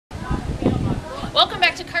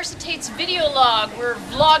to Carsen Taite's video log. We're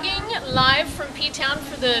vlogging live from P-Town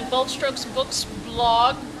for the Bold Strokes Books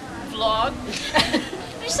vlog.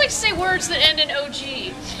 I just like to say words that end in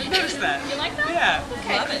OG. I noticed that. You like that? Yeah.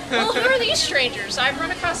 Okay. Love it. Well, who are these strangers? I've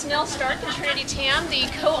run across Nell and Trinity Tam, the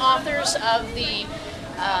co-authors of the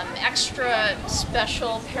extra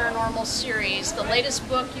special paranormal series. The latest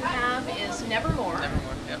book you have is Nevermore.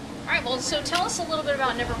 Nevermore, yep. All right, well, so tell us a little bit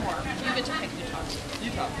about Nevermore. You get to pick who talks.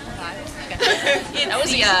 You talk.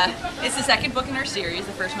 It's the second book in our series,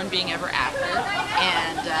 the first one being Ever After,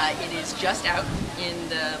 and it is just out in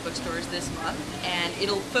the bookstores this month, and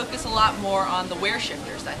it'll focus a lot more on the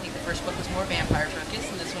wereshifters. I think the first book was more vampire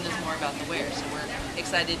focused, and this one is more about the weres, so we're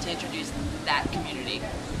excited to introduce that community.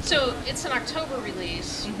 So it's an October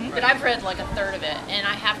release, but I've read like a third of it, and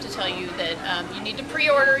I have to tell you that you need to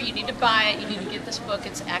pre-order, you need to buy it, you need to get this book.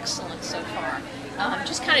 It's excellent so far.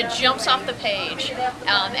 Just kind of jumps off the page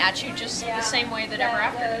at you just the same way that Ever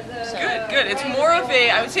After did. So. Good. It's more of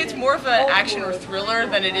I would say it's more of an action or thriller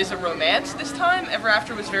than it is a romance this time. Ever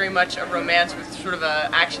After was very much a romance with sort of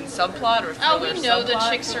an action subplot or a thriller subplot. Oh, we know the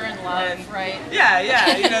chicks are in love, right? Yeah.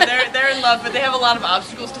 You know, they're in love, but they have a lot of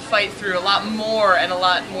obstacles to fight through, a lot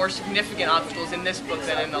more significant obstacles in this book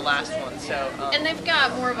than in the last one. So. And they've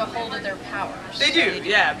got more of a hold of their powers. They do,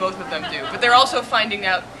 yeah, both of them do. But they're also finding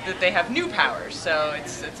out that they have new powers, so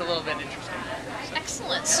it's a little bit interesting.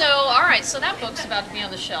 Excellent. So, all right, so that book's about to be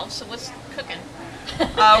on the shelf, so what's cooking?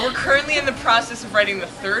 We're currently in the process of writing the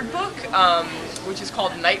third book, which is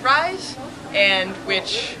called Night Rise, and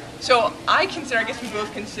so I guess we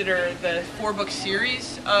both consider the 4-book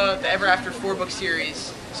series, the Ever After 4-book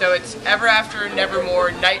series. So it's Ever After,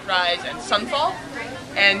 Nevermore, Night Rise, and Sunfall.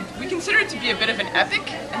 And we consider it to be a bit of an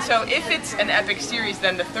epic, and so if it's an epic series,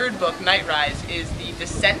 then the third book, Night Rise, is the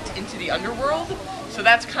descent into the underworld. So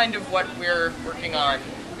that's kind of what we're working on,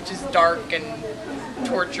 which is dark and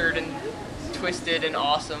tortured and twisted and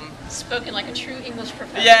awesome. Spoken like a true English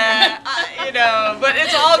professor. Yeah, but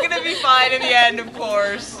it's all gonna be fine in the end, of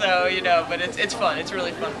course. So but it's fun. It's a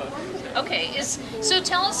really fun book. Okay, so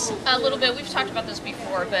tell us a little bit. We've talked about this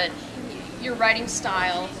before, but your writing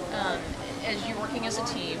style. As you're working as a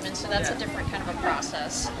team, and so that's a different kind of a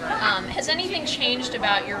process. Has anything changed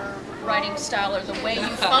about your writing style or the way you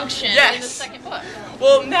function in the second book?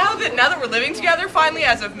 Well, now that we're living together finally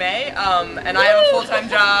as of May, and I have a full-time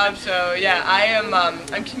job, so yeah,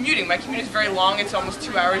 I'm commuting. My commute is very long. It's almost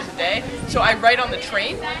 2 hours a day. So I write on the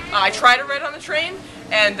train. I try to write on the train,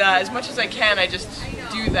 and as much as I can, I just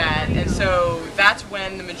do that. And so that's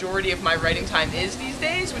when the majority of my writing time is these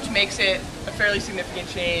days, which makes it a fairly significant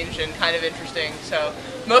change and kind of interesting. So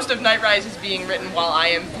most of Night Rise is being written while I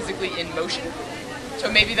am physically in motion.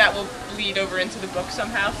 So maybe that will bleed over into the book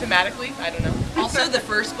somehow, thematically. I don't know. Also, the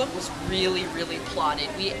first book was really, really plotted.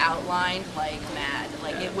 We outlined like mad.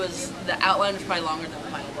 The outline was probably longer than the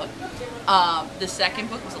final book. The second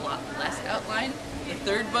book was a lot less outlined. The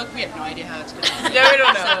third book, we have no idea how it's going to be. Yeah, we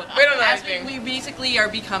don't know. So, we don't know anything. We basically are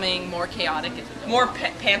becoming more chaotic. More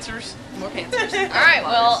pantsers. More pantsers. All right,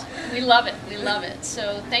 well, we love it. We love it.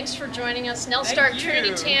 So thanks for joining us. Nell,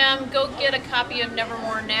 Trinity Tam, go get a copy of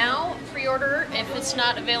Nevermore now. Pre-order if it's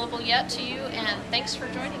not available yet to you, and thanks for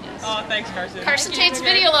joining us. Oh, thanks, Carsen. Carsen Taite's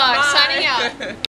video log, signing out.